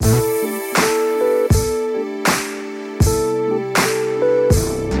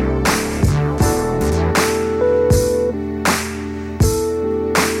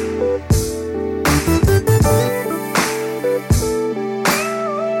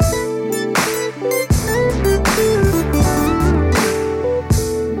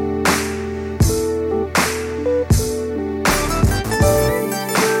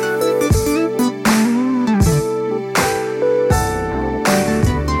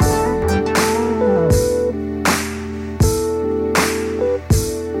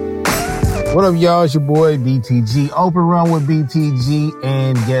What up, y'all? It's your boy, BTG. Open Run with BTG.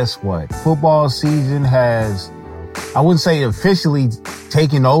 And guess what? Football season has, I wouldn't say officially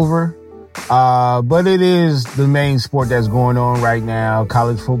taken over, but it is the main sport that's going on right now.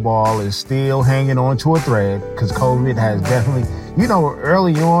 College football is still hanging on to a thread because COVID has definitely,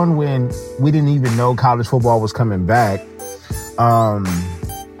 early on when we didn't even know college football was coming back, I'm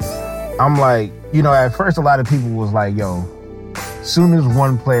like, at first a lot of people was like, soon as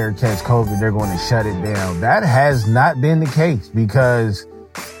one player catch COVID, they're going to shut it down. That has not been the case because,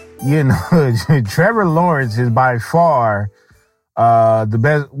 Trevor Lawrence is by far the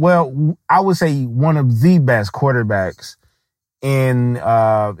best. Well, I would say one of the best quarterbacks in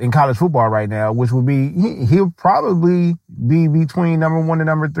college football right now, which would be he'll probably be between number 1 and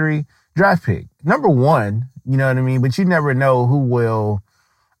number 3 draft pick. Number 1, you know what I mean? But you never know who will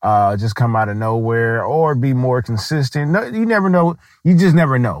just come out of nowhere or be more consistent. No, you never know. You just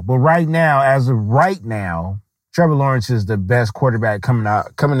never know. But right now, as of right now, Trevor Lawrence is the best quarterback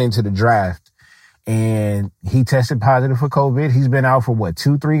coming into the draft. And he tested positive for COVID. He's been out for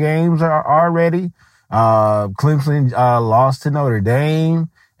 2-3 games already. Clemson lost to Notre Dame.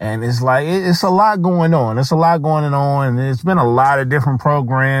 And it's like, it's a lot going on. It's a lot going on. And it's been a lot of different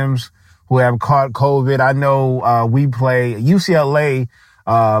programs who have caught COVID. I know we play UCLA.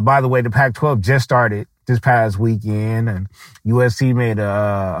 By the way, the Pac-12 just started this past weekend, and USC made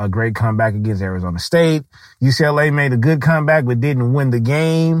a great comeback against Arizona State. UCLA made a good comeback, but didn't win the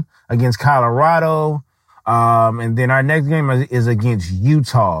game against Colorado. And then our next game is against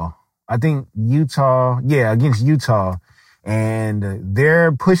Utah. I think against Utah. And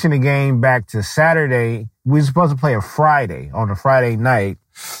they're pushing the game back to Saturday. We're supposed to play on a Friday night.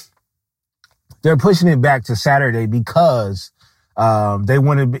 They're pushing it back to Saturday because they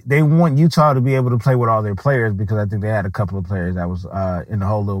want Utah to be able to play with all their players because I think they had a couple of players that was in the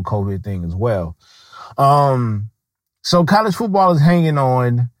whole little COVID thing as well. So college football is hanging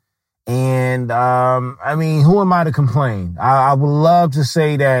on. And, who am I to complain? I would love to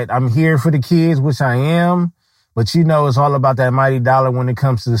say that I'm here for the kids, which I am. But it's all about that mighty dollar when it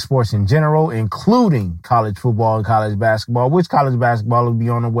comes to the sports in general, including college football and college basketball, which college basketball will be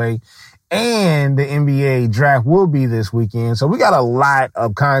on the way. And the NBA draft will be this weekend. So we got a lot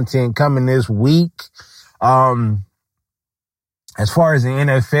of content coming this week. As far as the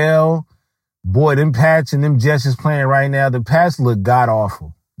NFL, boy, them Pats and them Jets is playing right now. The Pats look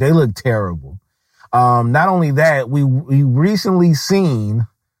god-awful. They look terrible. Not only that, we recently seen,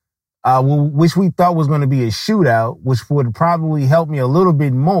 which we thought was going to be a shootout, which would probably help me a little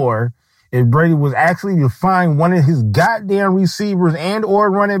bit more if Brady was actually to find one of his goddamn receivers and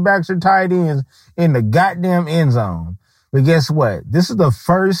or running backs or tight ends in the goddamn end zone. But guess what? This is the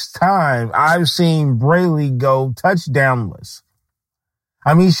first time I've seen Brady go touchdownless.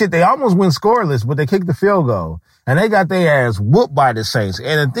 They almost went scoreless, but they kicked the field goal. And they got their ass whooped by the Saints.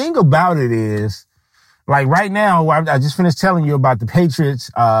 And the thing about it is, like right now, I just finished telling you about the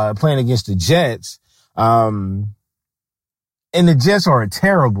Patriots playing against the Jets. And the Jets are a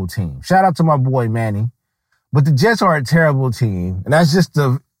terrible team. Shout out to my boy Manny. But the Jets are a terrible team. And that's just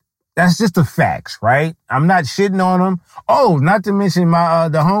the facts, right? I'm not shitting on them. Oh, not to mention my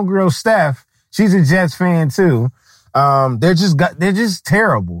the homegirl Steph. She's a Jets fan too. They're just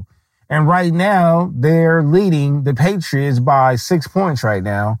terrible. And right now they're leading the Patriots by 6 points right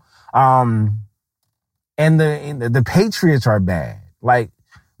now. And the Patriots are bad. Like,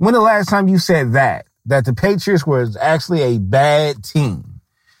 when the last time you said that the Patriots was actually a bad team?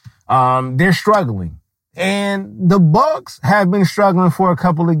 They're struggling. And the Bucks have been struggling for a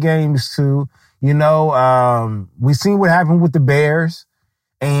couple of games too. We've seen what happened with the Bears.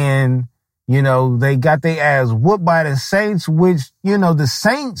 And, they got their ass whooped by the Saints, which, the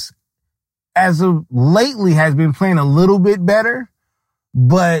Saints, as of lately, has been playing a little bit better.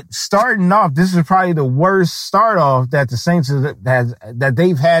 But starting off, this is probably the worst start off that the Saints that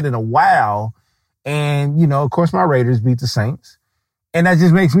they've had in a while. And, of course, my Raiders beat the Saints. And that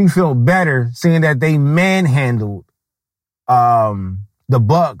just makes me feel better seeing that they manhandled the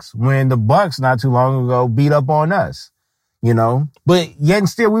Bucks when the Bucks not too long ago beat up on us, But yet and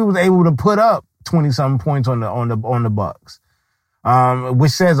still we was able to put up 20-something points on the Bucks,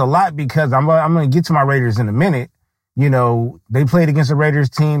 which says a lot because I'm going to get to my Raiders in a minute. They played against a Raiders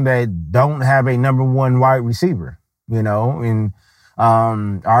team that don't have a number 1 wide receiver, and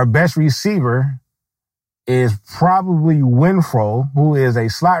our best receiver is probably Winfro, who is a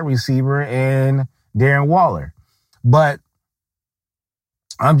slot receiver, and Darren Waller. But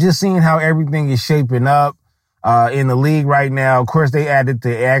I'm just seeing how everything is shaping up in the league right now. Of course, they added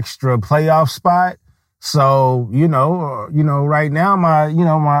the extra playoff spot. So, right now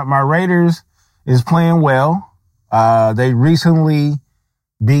my Raiders is playing well. They recently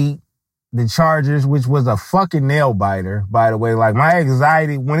beat the Chargers, which was a fucking nail biter, by the way. Like, my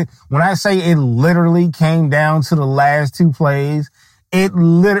anxiety, when I say it literally came down to the last two plays, it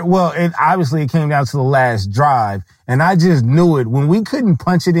obviously came down to the last drive. And I just knew it. When we couldn't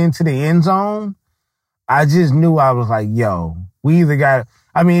punch it into the end zone, I just knew. I was like, yo, we either got,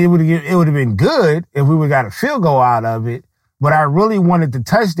 it would have been good if we would have got a field goal out of it, but I really wanted the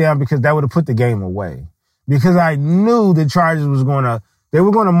touchdown because that would have put the game away. Because I knew the Chargers they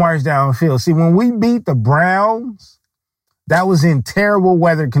were going to march downfield. See, when we beat the Browns, that was in terrible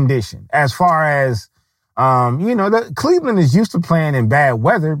weather condition. As far as, Cleveland is used to playing in bad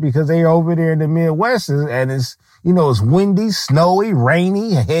weather because they're over there in the Midwest and it's windy, snowy,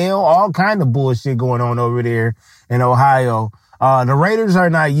 rainy, hail, all kind of bullshit going on over there in Ohio. The Raiders are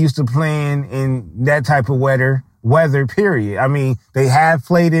not used to playing in that type of weather, period. They have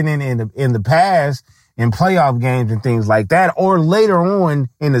played it in the past in playoff games and things like that, or later on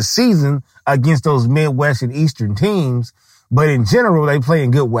in the season against those Midwest and Eastern teams. But in general, they play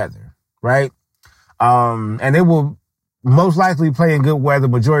in good weather, right? And they will most likely play in good weather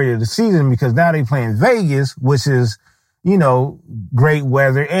majority of the season because now they play in Vegas, which is, great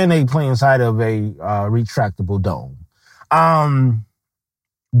weather, and they play inside of a retractable dome.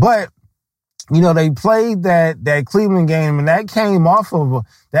 But they played that Cleveland game, and that came off of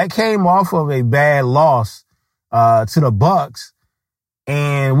a bad loss to the Bucks,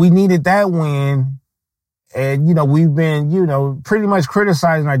 and we needed that win. And we've been pretty much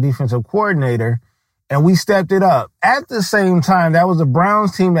criticizing our defensive coordinator, and we stepped it up. At the same time, that was a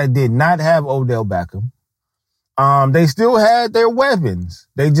Browns team that did not have Odell Beckham. They still had their weapons,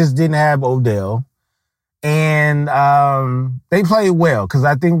 they just didn't have Odell, and they played well because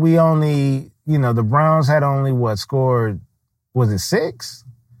I think we only. The Browns had only scored, was it 6?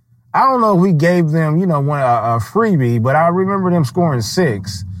 I don't know if we gave them, a freebie, but I remember them scoring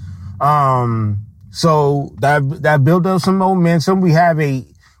 6. So that built up some momentum. We have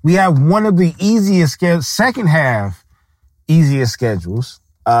one of the easiest second half easiest schedules.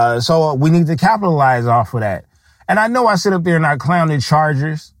 So we need to capitalize off of that. And I know I sit up there and I clown the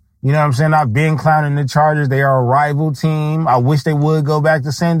Chargers. You know what I'm saying? I've been clowning the Chargers. They are a rival team. I wish they would go back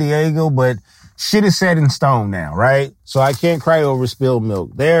to San Diego, but shit is set in stone now, right? So I can't cry over spilled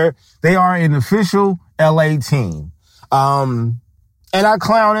milk. They are an official LA team. And I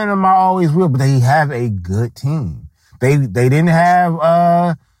clown them, I always will, but they have a good team. They didn't have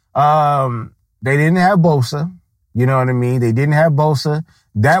Bosa. You know what I mean? They didn't have Bosa.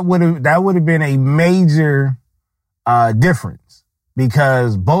 That would have been a major difference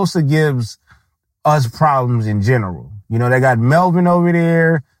because Bosa gives us problems in general. They got Melvin over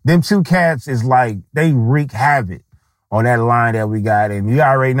there. Them two cats is like, they wreak havoc on that line that we got. And you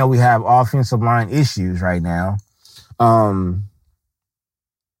already know we have offensive line issues right now.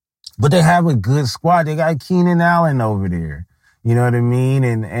 But they have a good squad. They got Keenan Allen over there. You know what I mean?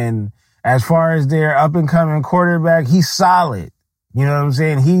 And as far as their up and coming quarterback, he's solid. You know what I'm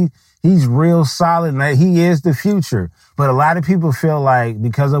saying? He's real solid. And he is the future. But a lot of people feel like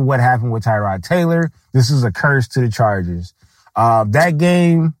because of what happened with Tyrod Taylor, this is a curse to the Chargers.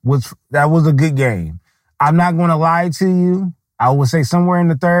 That was a good game. I'm not going to lie to you. I would say somewhere in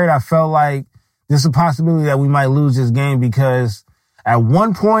the third, I felt like there's a possibility that we might lose this game because at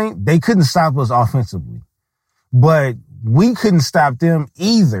one point they couldn't stop us offensively, but we couldn't stop them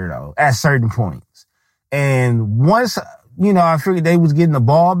either though at certain points. And once, I figured they was getting the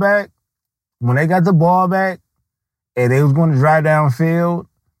ball back, when they got the ball back and they was going to drive downfield,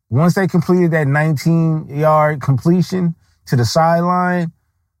 once they completed that 19-yard completion to the sideline,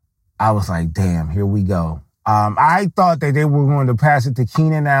 I was like, damn, here we go. I thought that they were going to pass it to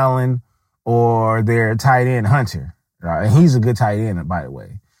Keenan Allen or their tight end Hunter. And he's a good tight end, by the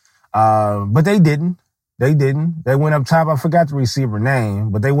way. But they didn't. They went up top. I forgot the receiver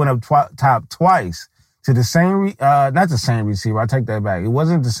name, but they went up top twice to the same, not the same receiver. I take that back. It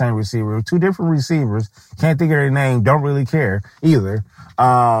wasn't the same receiver. It was two different receivers. Can't think of their name. Don't really care either.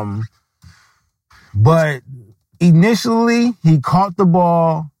 But initially he caught the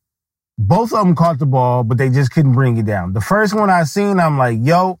ball. Both of them caught the ball, but they just couldn't bring it down. The first one I seen, I'm like,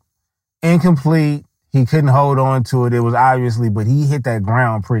 yo, incomplete. He couldn't hold on to it. It was obviously, but he hit that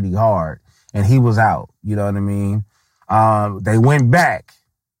ground pretty hard and he was out. You know what I mean? They went back,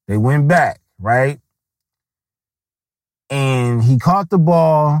 right? And he caught the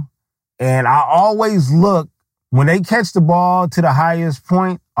ball. And I always look, when they catch the ball to the highest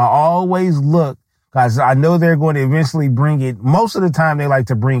point, I always look Guys, I know they're going to eventually bring it. Most of the time, they like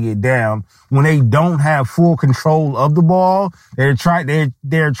to bring it down when they don't have full control of the ball. They're trying to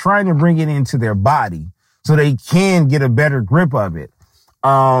bring it into their body so they can get a better grip of it.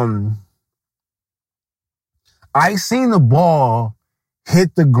 I seen the ball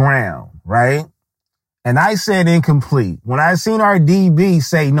hit the ground, right? And I said incomplete. When I seen our DB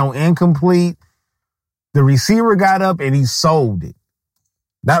say no, incomplete, the receiver got up and he sold it.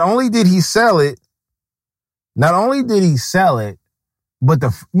 Not only did he sell it, but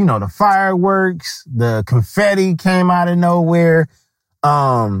the fireworks, the confetti came out of nowhere.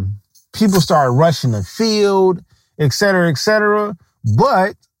 People started rushing the field, et cetera, et cetera.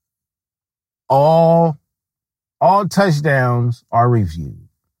 But all touchdowns are reviewed.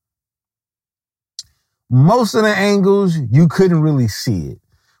 Most of the angles, you couldn't really see it.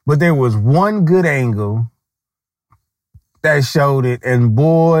 But there was one good angle that showed it, and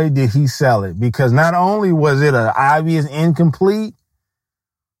boy, did he sell it. Because not only was it an obvious incomplete,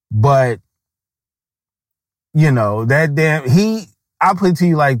 but, I'll put it to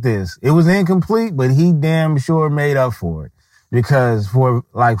you like this. It was incomplete, but he damn sure made up for it. Because for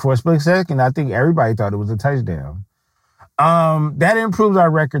a split second, I think everybody thought it was a touchdown. That improves our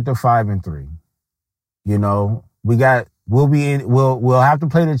record to 5-3. We'll have to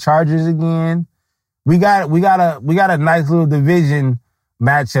play the Chargers again. We got a nice little division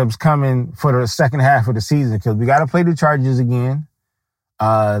matchups coming for the second half of the season because we got to play the Chargers again.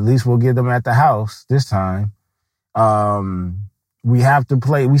 At least we'll get them at the house this time. We have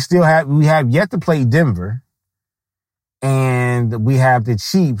yet to play Denver, and we have the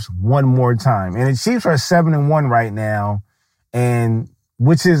Chiefs one more time. And the Chiefs are 7-1 right now, and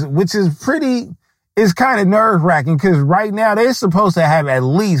which is pretty. It's kind of nerve-wracking because right now they're supposed to have at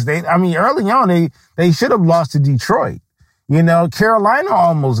least, early on they should have lost to Detroit. Carolina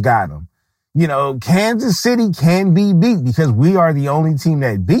almost got them. Kansas City can be beat because we are the only team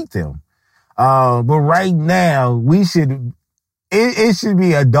that beat them. But right now it should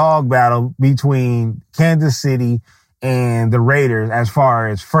be a dog battle between Kansas City and the Raiders as far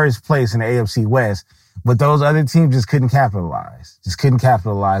as first place in the AFC West. But those other teams just couldn't capitalize.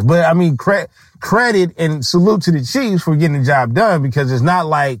 But credit and salute to the Chiefs for getting the job done because it's not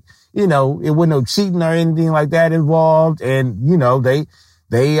like, it wasn't no cheating or anything like that involved. And, they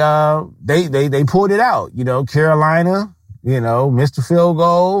pulled it out. Carolina, missed the field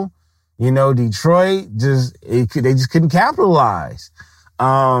goal. Detroit they just couldn't capitalize.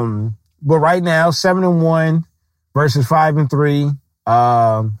 But right now, 7-1 versus 5-3,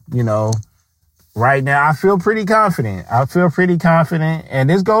 right now, I feel pretty confident. And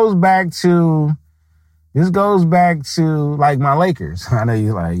this goes back to like my Lakers. I know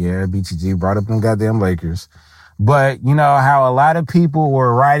you're like, yeah, BTG brought up them goddamn Lakers. But you know how a lot of people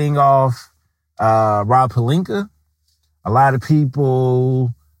were writing off Rob Pelinka? A lot of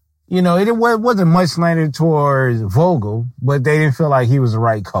people, it wasn't much slanted towards Vogel, but they didn't feel like he was the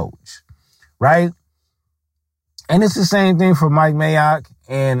right coach, right? And it's the same thing for Mike Mayock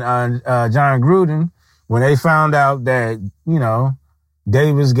and John Gruden when they found out that,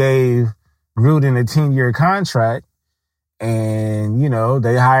 Davis gave Gruden a 10-year contract and,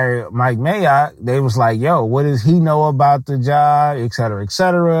 they hired Mike Mayock. They was like, yo, what does he know about the job, et cetera, et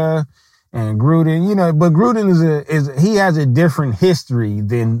cetera. And Gruden, but Gruden he has a different history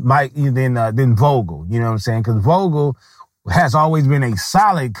than Vogel, you know what I'm saying? Because Vogel has always been a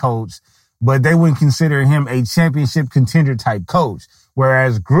solid coach, but they wouldn't consider him a championship contender type coach.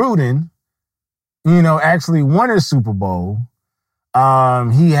 Whereas Gruden, actually won a Super Bowl.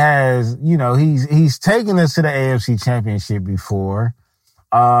 He has, he's taken us to the AFC Championship before,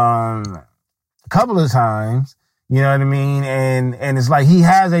 a couple of times. You know what I mean? And it's like he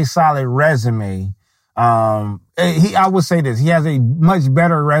has a solid resume. I would say this, he has a much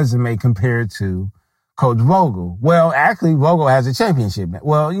better resume compared to Coach Vogel. Well, actually, Vogel has a championship.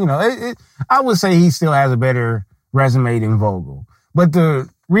 Well, I would say he still has a better resume than Vogel. But the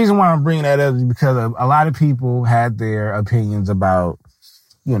reason why I'm bringing that up is because a lot of people had their opinions about,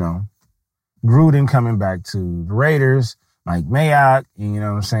 Gruden coming back to the Raiders, Mike Mayock,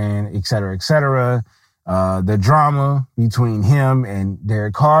 et cetera, et cetera. The drama between him and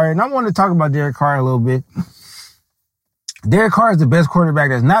Derek Carr. And I want to talk about Derek Carr a little bit. Derek Carr is the best quarterback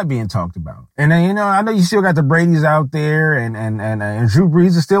that's not being talked about. And then, I know you still got the Brady's out there and Drew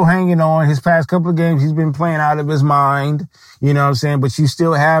Brees is still hanging on. His past couple of games, he's been playing out of his mind. You know what I'm saying? But you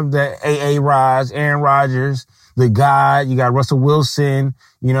still have the Rods, Aaron Rodgers, the guy, you got Russell Wilson,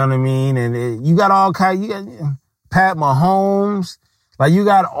 you know what I mean? And you got you got Pat Mahomes. Like you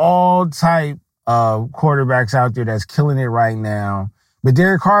got all type of quarterbacks out there that's killing it right now. But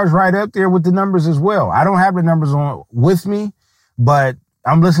Derek Carr's right up there with the numbers as well. I don't have the numbers on with me, but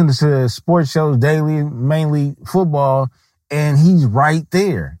I'm listening to sports shows daily, mainly football, and he's right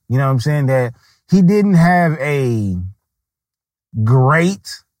there. You know what I'm saying? That he didn't have a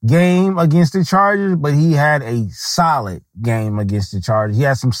great game against the Chargers, but he had a solid game against the Chargers. He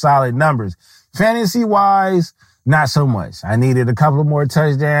had some solid numbers. Fantasy-wise, not so much. I needed a couple of more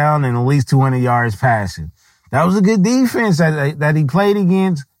touchdowns and at least 200 yards passing. That was a good defense that he played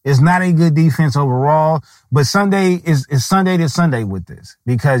against. It's not a good defense overall, but Sunday is Sunday to Sunday with this,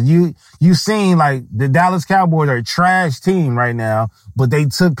 because you seen like the Dallas Cowboys are a trash team right now, but they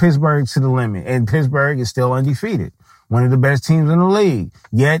took Pittsburgh to the limit, and Pittsburgh is still undefeated. One of the best teams in the league.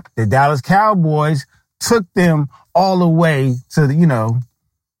 Yet the Dallas Cowboys took them all the way to the,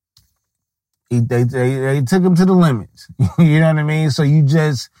 they took them to the limits. You know what I mean? So you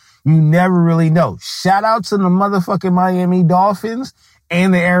never really know. Shout out to the motherfucking Miami Dolphins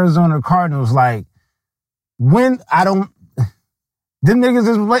and the Arizona Cardinals. Like, them niggas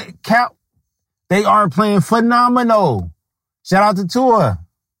is they are playing phenomenal. Shout out to Tua.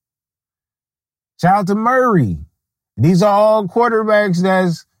 Shout out to Murray. These are all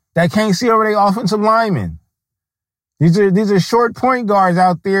quarterbacks that can't see over their offensive linemen. These are short point guards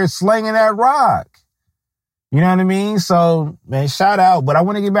out there slinging that rock. You know what I mean? So, man, shout out. But I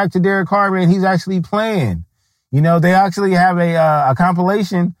want to get back to Derek Carr, man. He's actually playing. They actually have a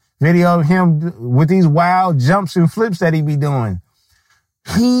compilation video of him with these wild jumps and flips that he be doing.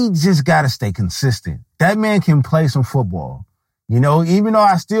 He just got to stay consistent. That man can play some football. Even though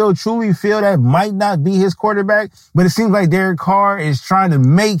I still truly feel that might not be his quarterback, but it seems like Derek Carr is trying to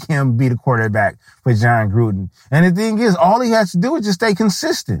make him be the quarterback for Jon Gruden. And the thing is, all he has to do is just stay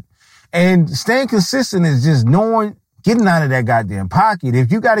consistent. And staying consistent is just getting out of that goddamn pocket.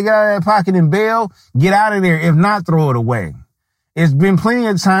 If you got to get out of that pocket and bail, get out of there. If not, throw it away. It's been plenty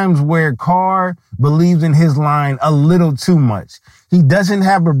of times where Carr believes in his line a little too much. He doesn't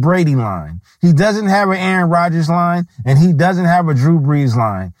have a Brady line. He doesn't have an Aaron Rodgers line, and he doesn't have a Drew Brees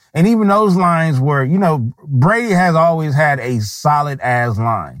line. And even those lines were, Brady has always had a solid ass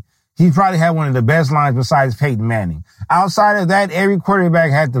line. He probably had one of the best lines besides Peyton Manning. Outside of that, every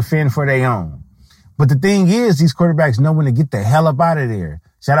quarterback had to fend for their own. But the thing is, these quarterbacks know when to get the hell up out of there.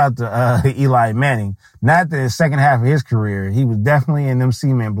 Shout out to Eli Manning. Not the second half of his career. He was definitely in them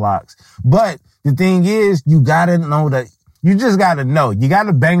cement blocks. But the thing is, you gotta know that. You just gotta know. You got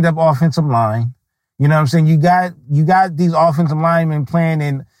a banged up offensive line. You know what I'm saying? You got these offensive linemen playing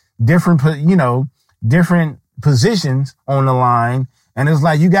in different positions on the line. And it's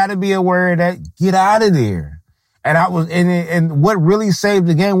like, you gotta be aware of that. Get out of there. And what really saved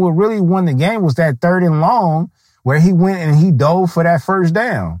the game, what really won the game was that 3rd and long, where he went and he dove for that first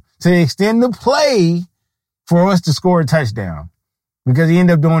down to extend the play for us to score a touchdown, because he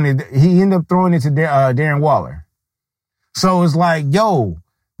ended up throwing it to Darren Waller. So it's like,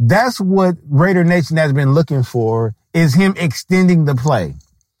 that's what Raider Nation has been looking for, is him extending the play.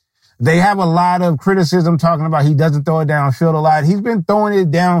 They have a lot of criticism talking about he doesn't throw it downfield a lot. He's been throwing it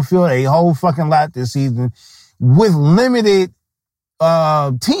downfield a whole fucking lot this season with limited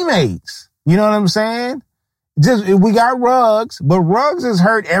teammates. You know what I'm saying? We got Ruggs, but Ruggs is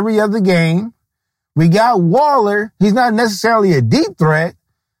hurt every other game. We got Waller. He's not necessarily a deep threat,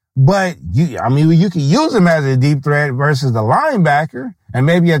 but you can use him as a deep threat versus the linebacker and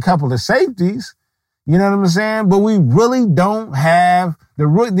maybe a couple of safeties. You know what I'm saying? But we really don't have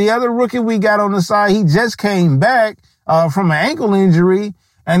the other rookie we got on the side. He just came back from an ankle injury,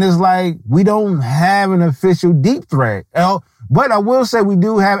 and it's like we don't have an official deep threat. But I will say we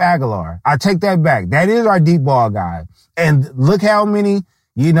do have Aguilar. I take that back. That is our deep ball guy. And look how many,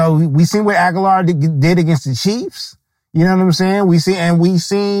 we seen what Aguilar did against the Chiefs. You know what I'm saying? We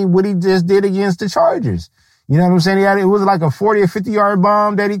seen what he just did against the Chargers. You know what I'm saying? It was like a 40 or 50 yard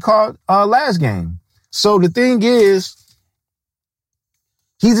bomb that he caught last game. So the thing is,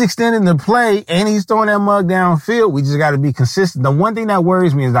 he's extending the play and he's throwing that mug downfield. We just got to be consistent. The one thing that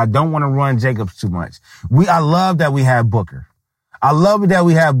worries me is I don't want to run Jacobs too much. I love that we have Booker. I love that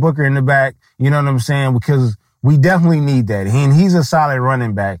we have Booker in the back. You know what I'm saying? Because we definitely need that. And he's a solid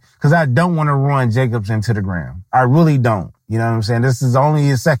running back, because I don't want to run Jacobs into the ground. I really don't. You know what I'm saying? This is only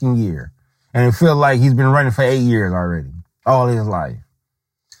his 2nd year. And it feels like he's been running for 8 years already. All his life.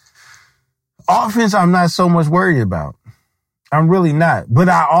 Offense, I'm not so much worried about. I'm really not. But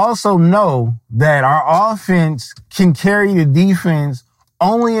I also know that our offense can carry the defense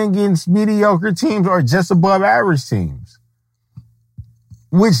only against mediocre teams or just above average teams.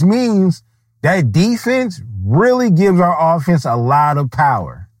 Which means that defense really gives our offense a lot of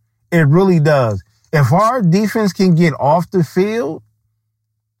power. It really does. If our defense can get off the field,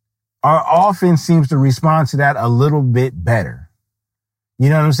 our offense seems to respond to that a little bit better. You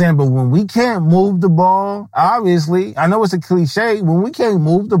know what I'm saying? But when we can't move the ball, obviously, I know it's a cliche, when we can't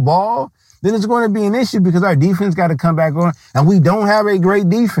move the ball, then it's going to be an issue because our defense got to come back on, and we don't have a great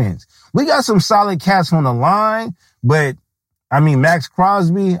defense. We got some solid cats on the line, but, I mean, Max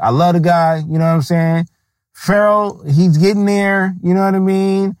Crosby, I love the guy, you know what I'm saying? Farrell, he's getting there, you know what I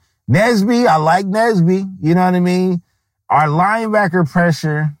mean? Nesby, I like Nesby, you know what I mean? Our linebacker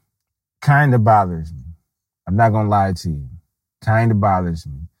pressure kind of bothers me. I'm not going to lie to you. Kind of bothers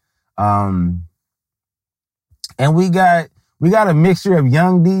me. And we got a mixture of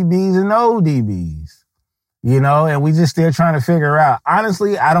young DBs and old DBs, you know, and we just still trying to figure out.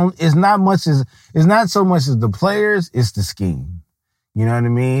 Honestly, it's not so much as the players, it's the scheme. You know what I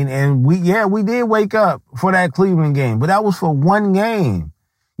mean? And we did wake up for that Cleveland game, but that was for one game.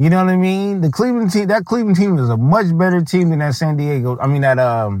 You know what I mean? That Cleveland team is a much better team than that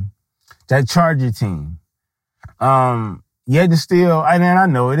that Charger team. Yet still, and I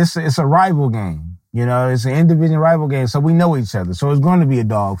know it's a rival game. You know, it's an in-division rival game, so we know each other. So it's going to be a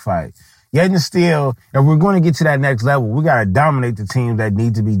dogfight. Yet and still, if we're going to get to that next level, we got to dominate the teams that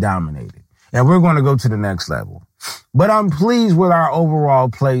need to be dominated. And we're going to go to the next level. But I'm pleased with our overall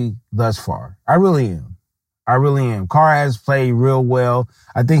play thus far. I really am. Carr has played real well.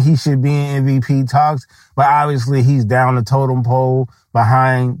 I think he should be in MVP talks, but obviously he's down the totem pole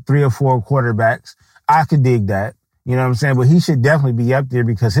behind 3 or 4 quarterbacks. I could dig that. You know what I'm saying? But he should definitely be up there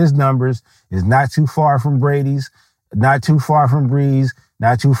because his numbers is not too far from Brady's, not too far from Brees,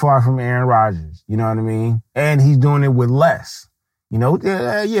 not too far from Aaron Rodgers. You know what I mean? And he's doing it with less. You know, we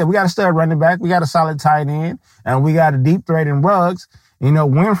got a stud running back. We got a solid tight end, and we got a deep threat in Ruggs. You know,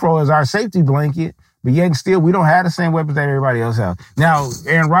 Winfrey is our safety blanket, but yet and still we don't have the same weapons that everybody else has. Now,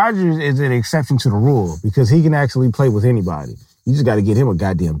 Aaron Rodgers is an exception to the rule because he can actually play with anybody. You just got to get him a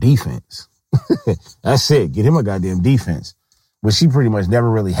goddamn defense. That's it. Get him a goddamn defense, which he pretty much never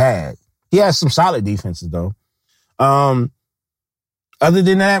really had. He has some solid defenses, though. Other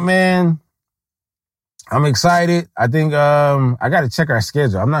than that, man, I'm excited. I think I got to check our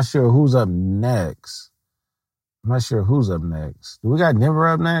schedule. I'm not sure who's up next. Do we got Denver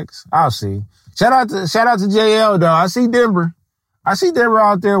up next? I'll see. Shout out to JL, though. I see Denver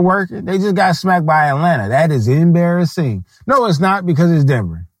out there working. They just got smacked by Atlanta. That is embarrassing. No, it's not because it's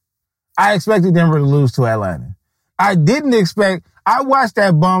Denver. I expected Denver to lose to Atlanta. I watched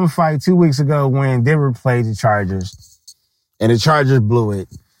that bum fight 2 weeks ago when Denver played the Chargers, and the Chargers blew it.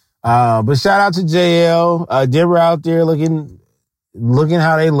 But shout out to JL. Denver out there looking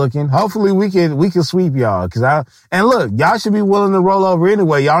how they looking. Hopefully we can sweep y'all. And look, y'all should be willing to roll over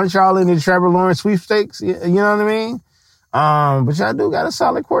anyway. Y'all in the Trevor Lawrence sweepstakes. You know what I mean? But y'all do got a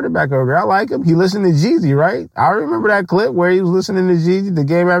solid quarterback over there. I like him. He listened to Jeezy, right? I remember that clip where he was listening to Jeezy the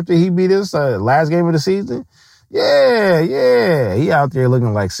game after he beat us, last game of the season. Yeah. He out there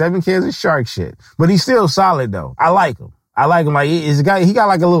looking like 7 kids of shark shit. But he's still solid, though. I like him. Like, he got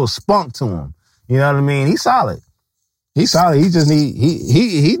like a little spunk to him. You know what I mean? He's solid. He just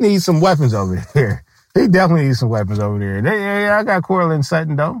he needs some weapons over there. He definitely needs some weapons over there. I got Courtland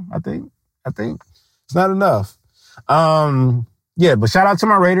Sutton, though. I think it's not enough. But shout out to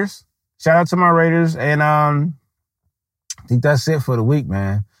my Raiders. And I think that's it for the week,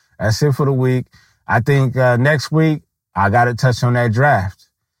 man. That's it for the week. I think next week I got to touch on that draft.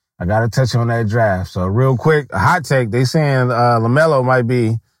 So real quick, a hot take. They saying LaMelo might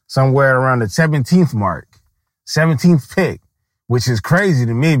be somewhere around the 17th mark, 17th pick, which is crazy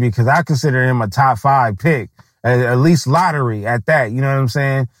to me because I consider him a top 5 pick, at least lottery at that. You know what I'm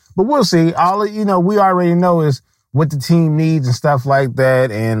saying? But we'll see. We already know is what the team needs and stuff like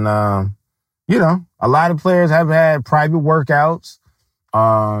that. And, a lot of players have had private workouts,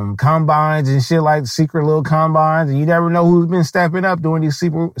 combines and shit, like secret little combines. And you never know who's been stepping up doing these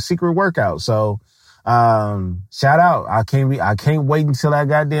secret workouts. So, shout out. I can't wait until that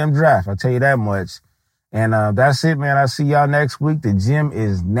goddamn draft. I'll tell you that much. And, that's it, man. I'll see y'all next week. The gym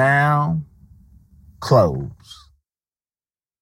is now closed.